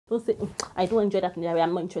Don't say, I don't enjoy that in the area,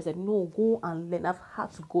 I'm not interested. No, go and learn. I've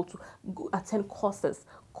had to go attend courses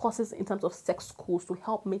in terms of sex schools to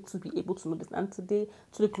help me to be able to know this. And today,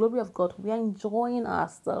 to the glory of God, we are enjoying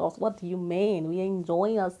ourselves. What do you mean? We are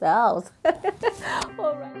enjoying ourselves.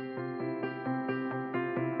 All right.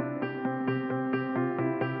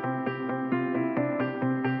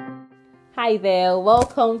 Hi there,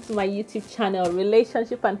 welcome to my YouTube channel,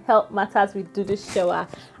 Relationship and Health Matters with Dudu Shewa.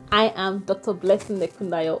 I am Dr. Blessing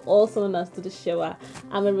Nekundayo, also known as Dudu Shewa.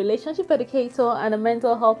 I'm a relationship educator and a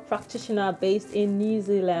mental health practitioner based in New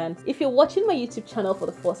Zealand. If you're watching my YouTube channel for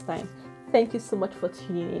the first time, thank you so much for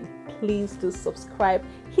tuning in. Please do subscribe.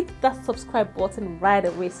 Hit that subscribe button right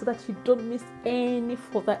away so that you don't miss any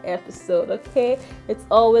further episode, okay? It's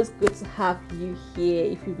always good to have you here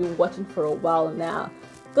if you've been watching for a while now.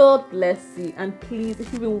 God bless you, and please, if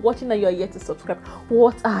you've been watching and you're yet to subscribe,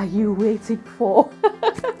 what are you waiting for?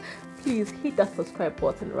 Please hit that subscribe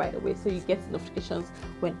button right away so you get notifications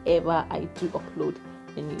whenever I do upload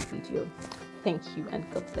a new video. Thank you, and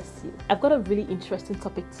God bless you. I've got a really interesting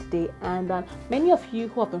topic today, and many of you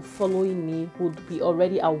who have been following me would be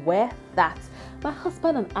already aware that my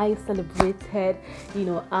husband and I celebrated,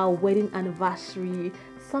 our wedding anniversary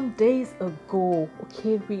some days ago.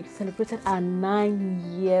 Okay, we celebrated our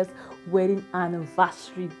 9 years wedding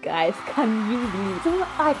anniversary, guys. Can you believe it?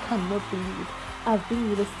 I cannot believe it. I've been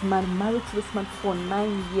with this man, married to this man for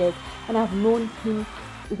 9 years, and I've known him.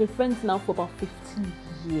 We've been friends now for about 15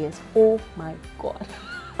 years. Oh my God.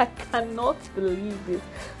 I cannot believe this.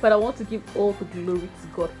 But I want to give all the glory to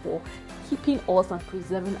God for keeping us and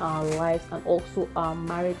preserving our lives and also our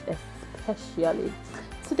marriage especially.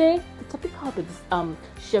 Today, the topic I'll be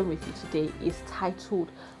sharing with you today is titled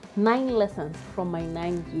 9 Lessons from My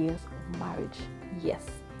 9 Years of Marriage. Yes,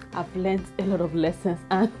 I've learned a lot of lessons,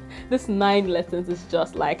 and this 9 lessons is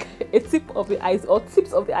just like a tip of the ice or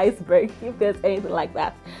tips of the iceberg, if there's anything like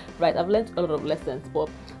that, right? I've learned a lot of lessons, but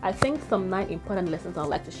I think some 9 important lessons I'd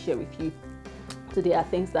like to share with you today are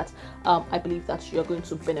things that I believe that you're going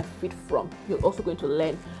to benefit from. You're also going to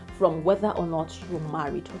learn from whether or not you're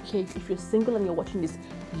married. Okay, if you're single and you're watching this,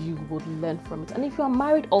 you would learn from it. And if you're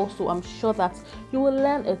married also, I'm sure that you will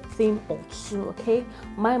learn a thing or two. Okay,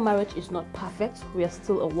 my marriage is not perfect. We are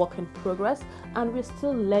still a work in progress, and we're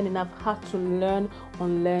still learning. I've had to learn,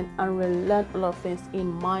 unlearn, and relearn a lot of things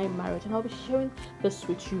in my marriage, and I'll be sharing this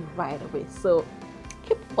with you right away. So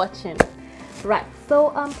keep watching. Right,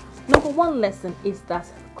 so number 1 lesson is that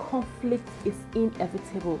conflict is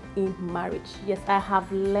inevitable in marriage. Yes, I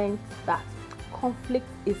have learned that conflict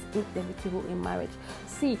is inevitable in marriage.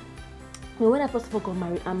 See, when I first of all got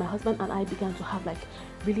married and my husband and I began to have like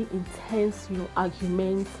really intense,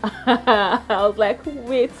 arguments, I was like,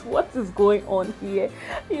 wait, what is going on here?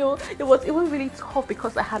 It was really tough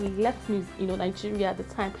because I had left Nigeria at the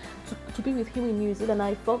time to be with him in New Zealand.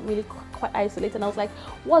 I felt really quite isolated, and I was like,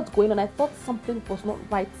 what's going on? I thought something was not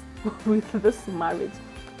right with this marriage.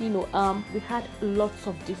 We had lots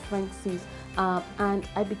of differences, and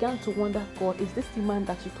I began to wonder, God, is this the man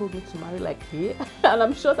that you told me to marry? Like, hey? And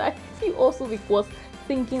I'm sure that he also was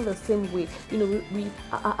thinking the same way.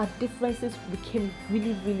 Our differences became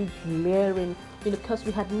really, really glaring, because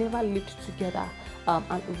we had never lived together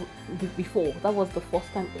and before. That was the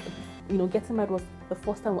first time. Getting married was the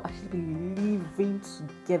first time we actually living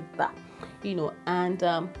together.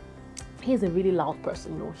 And he's a really loud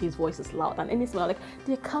person. His voice is loud, and anything like,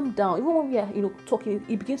 they calm down. Even when we are talking,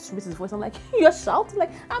 he begins to raise his voice. I'm like, you're shouting?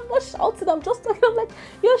 Like, I'm not shouting, I'm just talking. I'm like,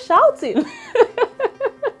 you're shouting.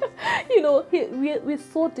 We're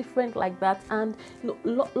so different like that, and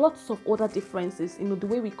lots of other differences. The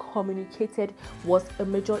way we communicated was a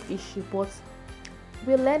major issue, but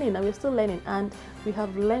we're learning, and we're still learning, and we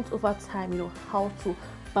have learned over time how to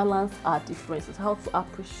balance our differences, how to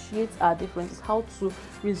appreciate our differences, how to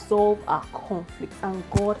resolve our conflicts, and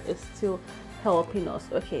God is still helping us.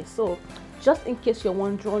 Okay, so just in case you're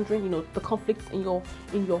wondering, the conflicts in your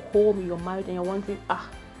home, in your marriage, and you're wondering,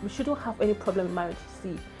 we shouldn't have any problem in marriage.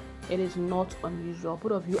 See, it is not unusual.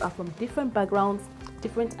 Both of you are from different backgrounds,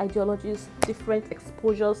 different ideologies, different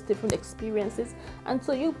exposures, different experiences, and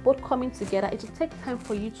so you both coming together, it will take time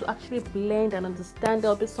for you to actually blend and understand.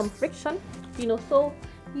 There'll be some friction, so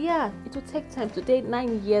yeah, it will take time. Today,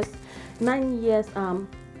 9 years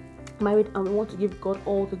married, and we want to give God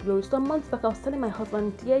all the glory. So a month back, I was telling my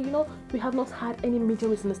husband, dear, we have not had any major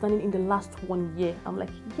misunderstanding in the last 1 year. I'm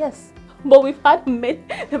like, yes, but we've had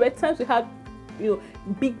there were times we had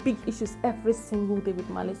big issues every single day with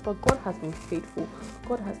malice, but God has been faithful.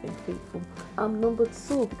 God has been faithful. Number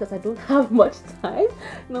 2, because I don't have much time,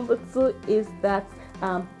 number 2 is that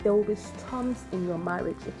there will be storms in your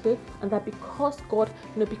marriage, okay? And that because God,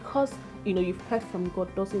 because you've heard from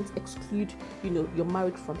God doesn't exclude, your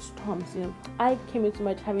marriage from storms. I came into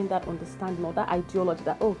marriage having that understanding or that ideology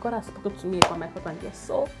that, oh, God has spoken to me about my husband, yes,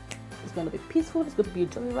 so it's going to be peaceful, it's going to be a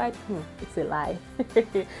jolly ride. It's a lie.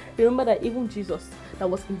 Remember that even Jesus that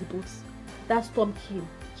was in the boat, that storm came.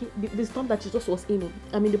 The storm that Jesus was in,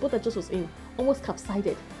 the boat that Jesus was in almost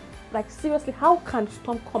capsized. Like, seriously, how can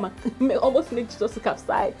storm come and almost make Jesus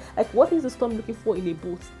capsize? Like, what is the storm looking for in a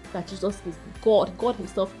boat that Jesus is God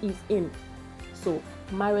himself is in? So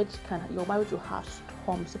your marriage will have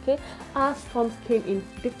storms, okay? Our storms came in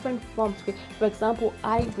different forms, okay? For example,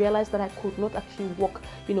 I realized that I could not actually walk.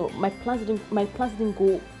 My plans didn't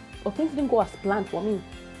go, or things didn't go as planned for me.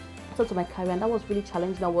 So to my career, and that was really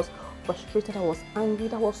challenging. I was frustrated, I was angry.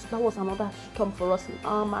 That was another storm for us in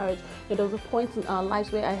our marriage. There was a point in our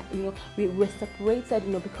lives where we were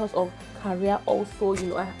separated, because of career also.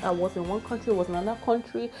 I was in one country, I was in another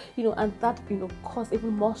country, and that caused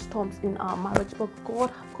even more storms in our marriage. But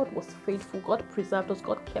God was faithful. God preserved us,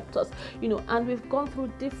 God kept us, and we've gone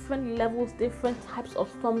through different levels, different types of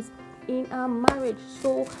storms in our marriage.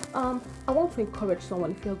 So I want to encourage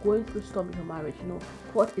someone, if you're going through storm in your marriage,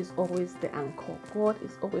 God is always the anchor. God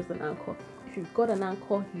is always an anchor. If you've got an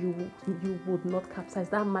anchor, you would not capsize.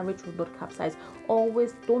 That marriage would not capsize.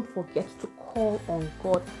 Always don't forget to call on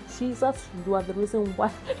God. Jesus, you are the reason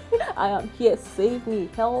why I am here. Save me,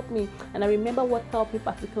 help me. And I remember what helped me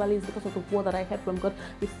particularly is because of the word that I heard from God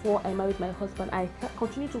before I married my husband. I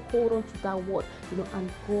continue to hold on to that word,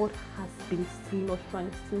 and God has been seeing us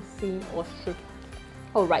trying, still seeing us through.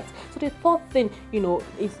 All right, so the third thing,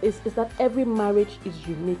 is that every marriage is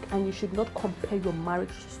unique, and you should not compare your marriage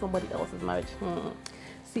to somebody else's marriage.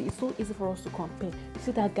 See, it's so easy for us to compare. You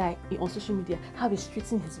see that guy on social media, how he's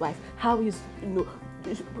treating his wife, how he's,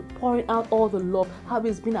 pouring out all the love, how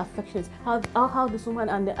he's being affectionate, how this woman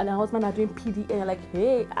and her husband are doing PDA, and you're like,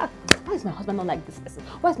 hey, why is my husband not like this person?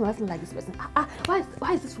 Why is my wife not like this person?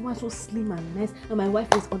 Why is this woman so slim and nice, and my wife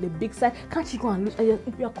is on the big side? Can't she go and lose? And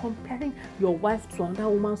you're comparing your wife to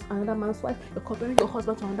another man's wife. You're comparing your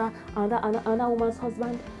husband to another woman's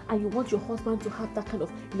husband, and you want your husband to have that kind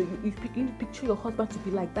of, you picture your husband to be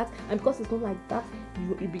like that, and because it's not like that,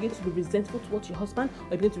 you begin to be resentful towards your husband,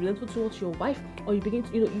 or you begin to be resentful towards your wife, or you begin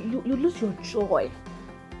to, you lose your joy.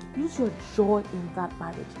 Lose your joy in that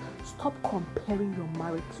marriage. Stop comparing your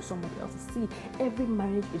marriage to somebody else. See, every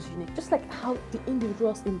marriage is unique. Just like how the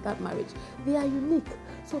individuals in that marriage, they are unique.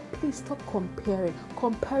 So please stop comparing.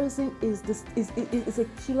 Comparison is a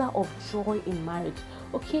killer of joy in marriage.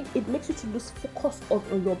 Okay, it makes you to lose focus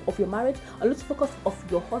of your marriage, or lose focus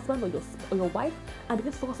of your husband or your wife, and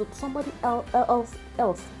begin to focus on somebody else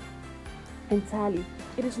entirely.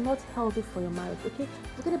 It is not healthy for your marriage. Okay,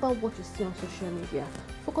 forget about what you see on social media.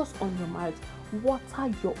 Focus on your marriage.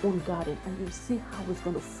 Water your own garden, and you'll see how it's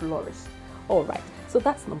going to flourish. All right, so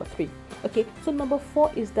that's number 3. Okay, so number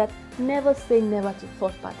 4 is that never say never to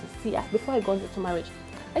third parties. See, before I got into marriage,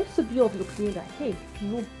 I used to be of the opinion that, hey,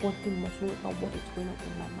 nobody must know about what is going on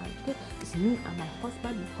in my marriage. Okay, it's me and my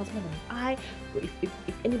husband and I. If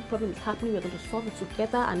any problem is happening, we're going to solve it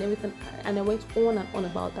together and everything. And I went on and on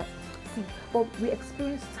about that. See, but we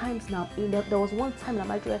experienced times now. There was one time in our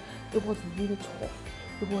marriage where it was really tough.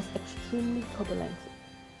 It was extremely turbulent,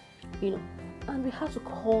 and we had to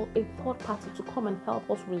call a third party to come and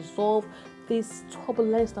help us resolve this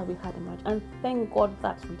turbulence that we had in marriage. And thank God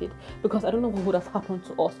that we did, because I don't know what would have happened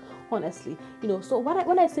to us, honestly. So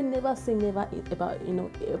when I say never about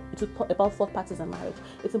about third parties and marriage,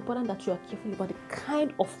 it's important that you are careful about the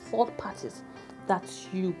kind of third parties that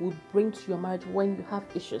you would bring to your marriage when you have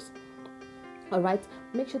issues. All right,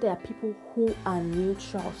 make sure there are people who are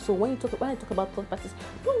neutral. So when I talk about third parties,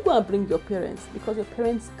 don't go and bring your parents, because your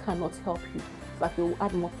parents cannot help you. In fact, they will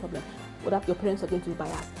add more problem. What your parents are going to be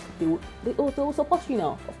biased? They will support you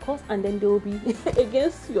now, of course, and then they will be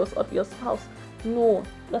against your spouse. No,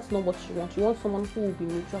 that's not what you want. You want someone who will be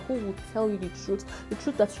neutral, who will tell you the truth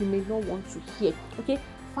that you may not want to hear. Okay,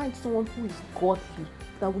 find someone who is godly,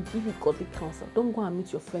 that will give you godly counsel. Don't go and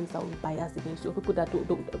meet your friends that will be biased against you, or people that will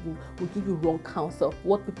give you wrong counsel.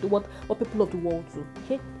 What people of the world do.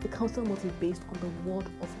 Okay, the counsel must be based on the word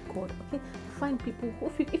of God. Okay, find people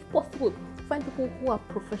who, if possible, find people who are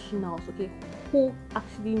professionals. Okay, who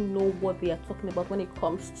actually know what they are talking about when it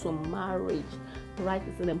comes to marriage. Right,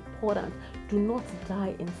 it's important. Do not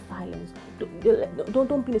die in silence.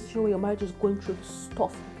 Don't be in a situation where your marriage is going through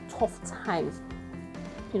tough times.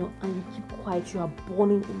 and you keep quiet, you are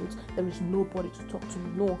burning in it, there is nobody to talk to.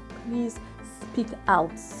 No, please speak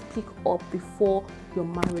out, speak up before your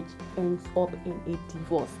marriage ends up in a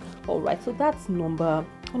divorce. All right, so that's what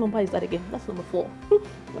number is that again? That's number 4.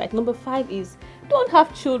 Right, number 5 is don't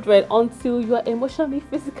have children until you are emotionally,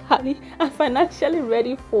 physically, and financially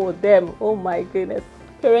ready for them. Oh my goodness,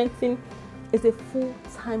 parenting is a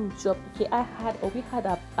full-time job. Okay, we had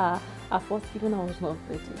our first kid when I was not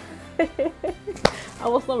ready. I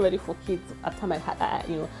was not ready for kids at the time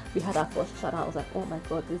we had our first child. I was like, oh my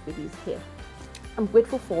god, this baby is here. I'm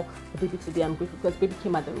grateful for the baby today. I'm grateful because baby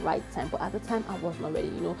came at the right time, but at the time I was not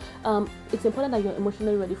ready. It's important that you're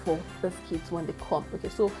emotionally ready for these kids when they come. Okay,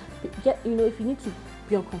 so if you need to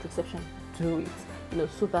be on contraception, do it.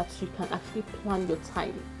 So that you can actually plan your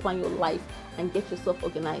time, plan your life, and get yourself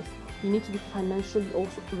organized. You need to be financially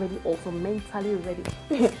also ready, also mentally ready.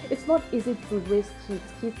 It's not easy to raise kids.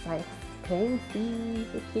 Kids are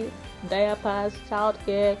expensive. Okay, diapers,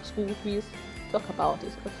 childcare, school fees. Talk about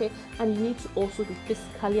it, okay? And you need to also be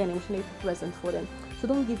physically and emotionally present for them. So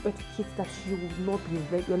don't give birth to kids that you will not be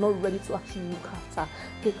ready, you're not ready to actually look after,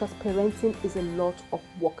 because parenting is a lot of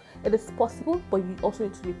work. It is possible, but you also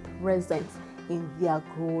need to be present in their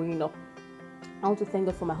growing up. I want to thank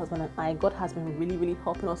God for my husband and I. God has been really, really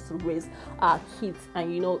helping us to raise our kids, and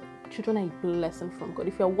children are a blessing from God.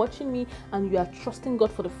 If you're watching me and you are trusting God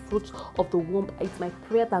for the fruit of the womb, it's my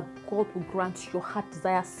prayer that God will grant your heart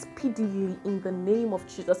desire speedily in the name of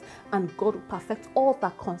Jesus, and God will perfect all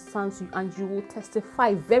that concerns you, and you will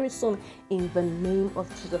testify very soon in the name of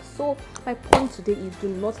Jesus. So my point today is, do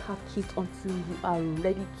not have kids until you are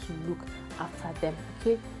ready to look after them.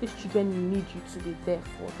 Okay, these children need you to be there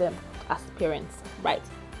for them as parents, right?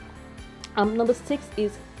 Number 6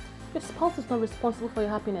 is your spouse is not responsible for your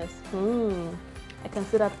happiness. I can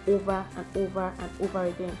say that over and over and over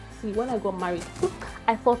again. See, when I got married,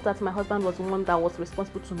 I thought that my husband was the one that was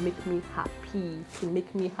responsible to make me happy.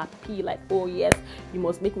 Like, oh yes, you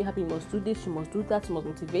must make me happy, you must do this, you must do that, you must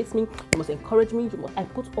motivate me, you must encourage me, I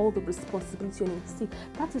put all the responsibility on him. See,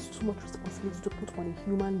 that is too much responsibility to put on a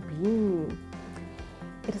human being.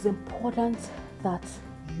 It is important that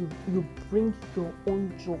you bring your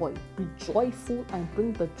own joy. Be joyful and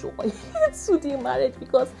bring the joy to the marriage,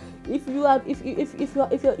 because if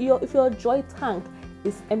your joy tank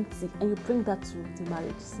is empty and you bring that to the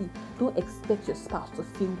marriage, see, don't expect your spouse to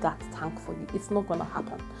fill that tank for you. It's not gonna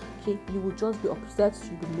happen. Okay, you will just be upset,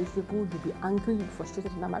 you'll be miserable, you'll be angry, you'll be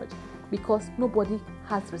frustrated in that marriage, because nobody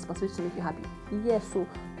has the responsibility to make you happy. Yes, so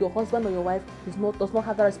your husband or your wife does not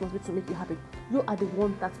have that responsibility to make you happy. You are the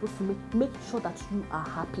one that's supposed to make sure that you are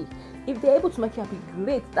happy. If they're able to make you happy,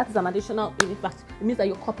 great. That is an additional impact. It means that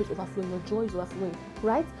your cup is overflowing, your joy is overflowing,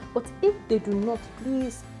 right? But if they do not,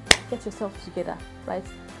 please get yourself together, right,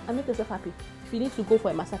 and make yourself happy. If you need to go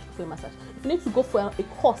for a massage, go for a massage. If you need to go for a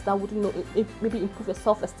course that would maybe improve your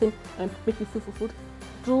self-esteem and make you feel fulfilled,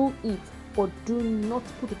 do it. But do not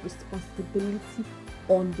put the responsibility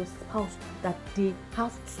on your spouse that they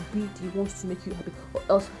have to be the ones to make you happy, or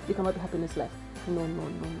else you cannot be happy in this life. No.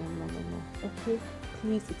 Okay,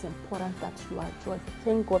 please, it's important that you are joyful.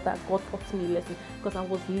 Thank God that God taught me a lesson, because I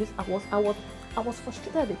was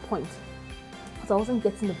frustrated at the point, because I wasn't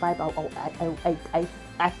getting the vibe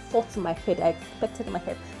I thought in my head, I expected in my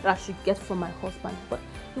head that I should get from my husband, but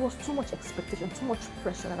it was too much expectation, too much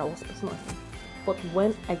pressure that I was putting on him. But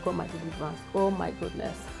when I got my deliverance, oh my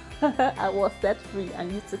goodness, I was set free,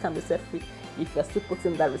 and you too can be set free if you're still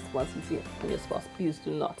putting that responsibility on your spouse. Please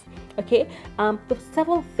do not. Okay, the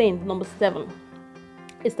 7th thing, number 7,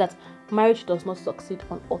 is that marriage does not succeed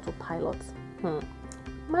on autopilot.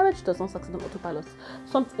 Marriage does not succeed on autopilot.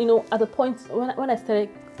 At the point when I started,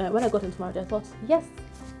 when I got into marriage, I thought, yes,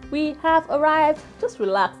 we have arrived. Just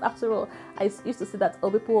relax. After all, I used to see that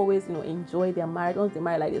people always, enjoy their marriage. Once they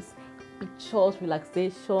marry like this, pictures,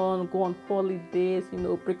 relaxation, go on holidays,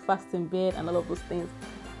 breakfast in bed, and all of those things.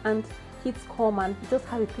 And kids come and you just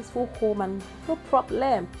have a peaceful home and no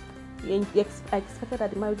problem. I expected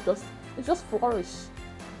that the marriage just flourish.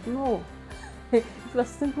 No. If you're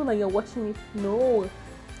single and you're watching it, no,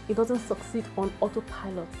 it doesn't succeed on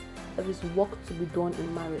autopilot. There is work to be done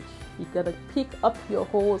in marriage. You gotta pick up your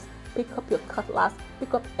hose, pick up your cutlass,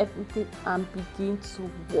 pick up everything and begin to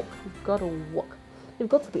work. You've got to work. You've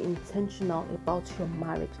got to be intentional about your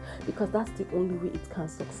marriage, because that's the only way it can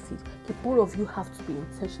succeed. Okay, both of you have to be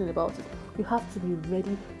intentional about it. You have to be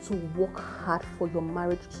ready to work hard for your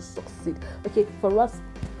marriage to succeed. Okay, for us,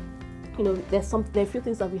 there are a few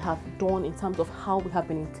things that we have done in terms of how we have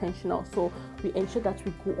been intentional. So we ensure that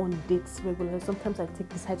we go on dates regularly. Sometimes I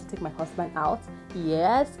decide to take my husband out.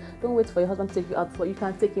 Yes, don't wait for your husband to take you out before you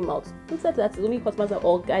can take him out. Who said that? It's only husbands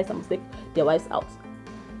or guys that must take their wives out.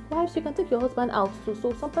 Wives, you can take your husband out too.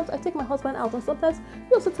 So sometimes I take my husband out, and sometimes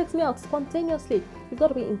he also takes me out spontaneously. You've got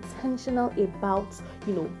to be intentional about,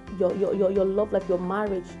 your love life, your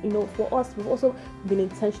marriage. For us, we've also been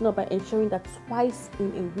intentional by ensuring that twice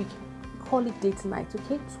in a week, call it date night,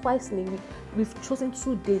 okay? Twice in a week, we've chosen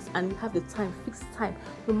 2 days, and we have the time, fixed time.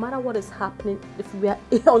 No matter what is happening, if we are,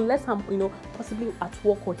 unless I'm, possibly at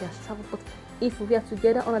work or he has traveled, but if we are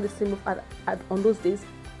together under the same roof on those days,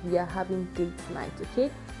 we are having date night,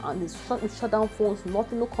 okay? And we shut down phones,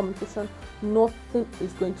 nothing, no communication, nothing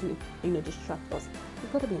is going to, distract us.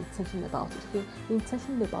 You've got to be intentional about it, okay? Be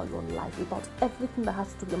intentional about your life, about everything that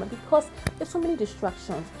has to do with it, because there's so many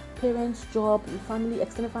distractions. Parents, job, family,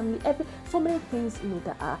 extended family, so many things,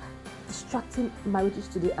 that are distracting marriages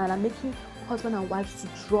today and are making husband and wives to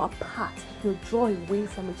draw apart, draw away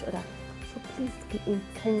from each other. So please be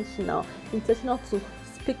intentional to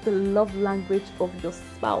speak the love language of your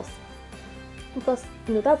spouse, because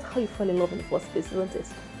that's how you fall in love in the first place, isn't it?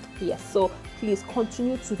 Yes. So please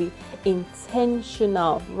continue to be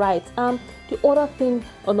intentional, right? The other thing,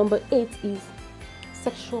 or number 8, is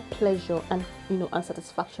sexual pleasure and and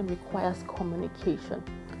satisfaction requires communication.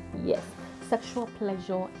 Yes. Sexual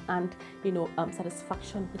pleasure and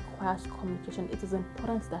satisfaction requires communication. It is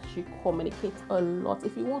important that you communicate a lot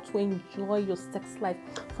if you want to enjoy your sex life.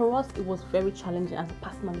 For us, it was very challenging, and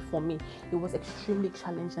personally for me, it was extremely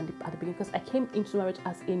challenging at the beginning, because I came into marriage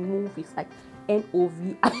as a novice, like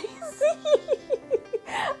NOVIC.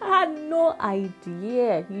 I had no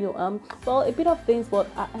idea, well, a bit of things, but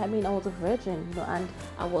I was a virgin, and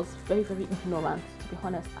I was very, very ignorant, to be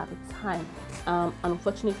honest, at the time. And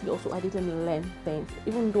unfortunately, also, I didn't learn things,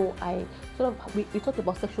 even though we talked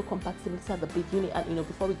about sexual compatibility at the beginning, and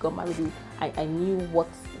before we got married, I knew what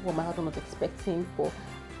my husband was expecting, but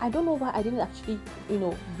I don't know why I didn't actually,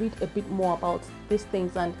 read a bit more about these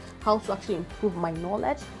things and how to actually improve my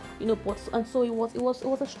knowledge. And so it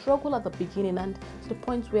was a struggle at the beginning, and to the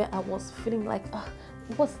point where I was feeling like,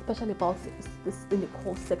 what's special about this thing they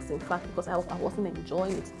call sex, in fact, because I wasn't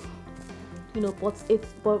enjoying it,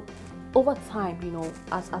 but over time,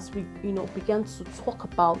 as we, began to talk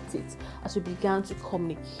about it, as we began to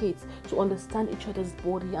communicate, to understand each other's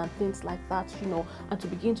body and things like that, and to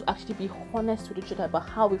begin to actually be honest with each other about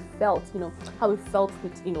how we felt, with,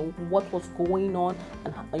 what was going on,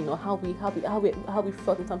 and how we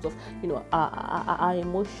felt in terms of, our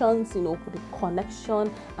emotions, with the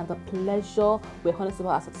connection and the pleasure. We're honest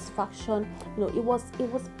about our satisfaction.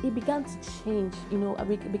 It began to change.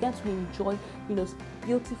 We began to enjoy,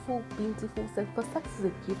 beautiful sex, because sex is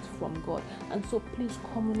a gift from God. And so please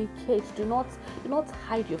communicate. Do not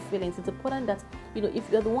hide your feelings. It's important that if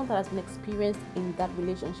you're the one that has been experienced in that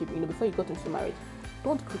relationship, before you got into marriage,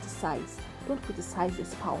 don't criticize your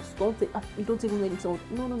spouse. Don't even when it's no,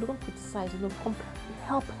 don't criticize.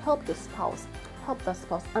 Help your spouse, help that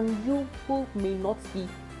spouse. And you who may not be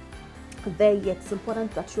there yet, it's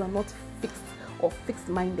important that you are not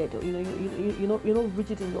fixed-minded, or you're not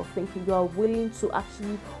rigid in your thinking. You are willing to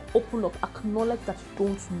actually open up, acknowledge that you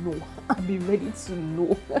don't know, and be ready to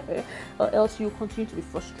know, or else you continue to be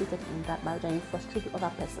frustrated in that marriage, and you frustrate the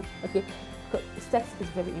other person. Okay, because sex is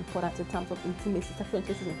very important in terms of intimacy. Sexual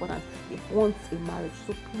intimacy is important. It wants a marriage,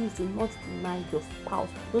 so please do not deny your spouse.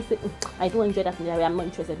 Don't say, I don't enjoy that in the area, I'm not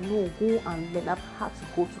interested. No, go and learn. I've had to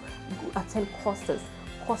go attend courses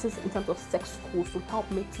in terms of sex schools to help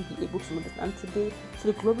me to be able to know this. And today, to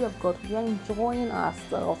the glory of God, we are enjoying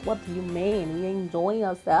ourselves. What do you mean? We are enjoying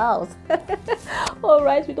ourselves. All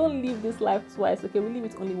right, we don't live this life twice. Okay, we live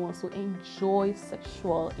it only once. So enjoy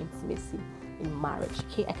sexual intimacy in marriage.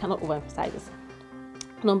 Okay, I cannot overemphasize this.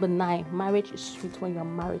 Number 9, marriage is sweet when you're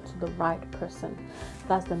married to the right person.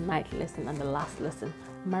 That's the 9th lesson and the last lesson.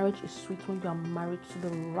 Marriage is sweet when you're married to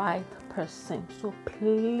the right person. So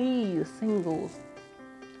please, singles,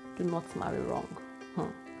 do not marry wrong.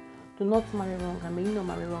 Do not marry wrong. I mean, not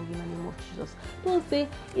marry wrong in the name of Jesus. Don't say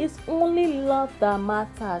it's only love that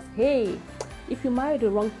matters. Hey, if you marry the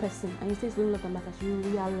wrong person and you say it's only love that matters, you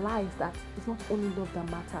realize that it's not only love that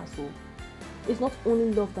matters. So it's not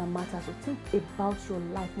only love that matters. So think about your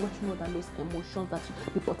life much more than those emotions,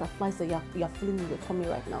 the butterflies that you are feeling in your tummy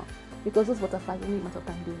right now. Because those butterflies, only a matter of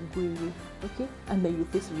time, they will go away. Okay, and then you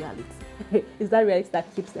face reality. It's that reality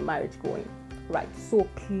that keeps the marriage going. right? So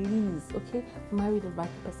please, okay, marry the right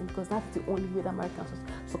person, because that's the only way that marriage can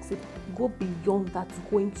succeed. Go beyond that,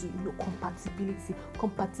 go into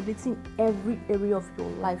compatibility in every area of your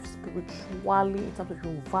life, spiritually, in terms of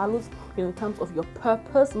your values, in terms of your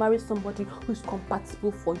purpose. Marry somebody who is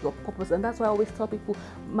compatible for your purpose. And that's why I always tell people,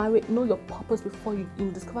 know your purpose before you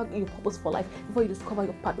discover your purpose for life, before you discover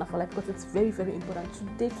your partner for life, because it's very, very important.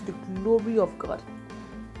 Today, to the glory of God,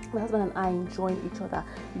 my husband and I enjoying each other.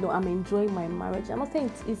 I'm enjoying my marriage. I'm not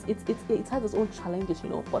saying it has its own challenges,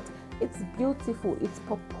 but it's beautiful, it's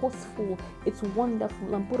purposeful, it's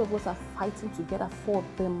wonderful, and both of us are fighting together for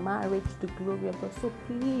the marriage, to the glory of God. So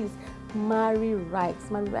please, marry right.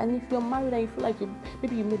 And if you're married and you feel like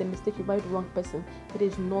maybe you made a mistake, you married the wrong person, it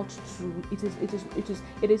is not true.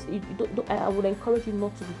 I would encourage you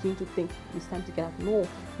not to begin to think it's time to get out. No,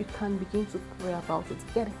 you can begin to pray about it,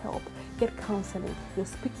 get help, get counseling,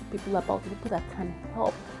 speak to people about it, people that can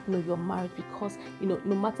help your marriage, because no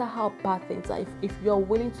matter how bad things are, if you're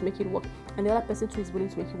willing to make it work and the other person too is willing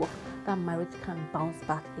to make it work, that marriage can bounce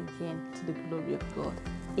back again, to the glory of God.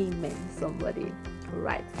 Amen, somebody.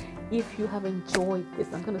 Right, if you have enjoyed this,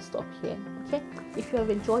 I'm going to stop here, okay? If you have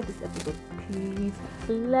enjoyed this episode, please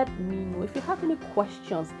let me know. If you have any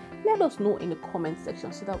questions, let us know in the comment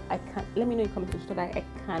section, so that let me know in the comment section, so that I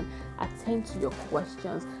can attend to your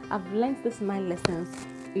questions. I've learned these 9 lessons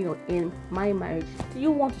in my marriage. Do you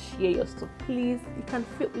want to share your story? Please, you can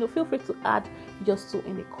feel free to add your story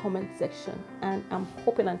in the comment section. And I'm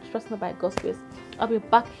hoping and trusting by God's grace, I'll be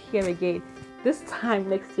back here again this time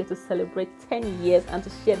next year to celebrate 10 years and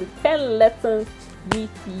to share the 10 lessons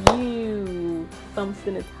with you.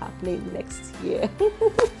 Something is happening next year.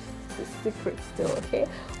 It's a secret still, okay?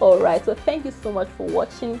 Alright, so thank you so much for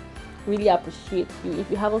watching. Really appreciate you. If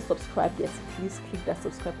you haven't subscribed yet, please click that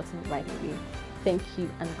subscribe button right away. Thank you,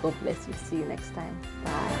 and God bless you. See you next time.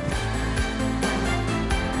 Bye.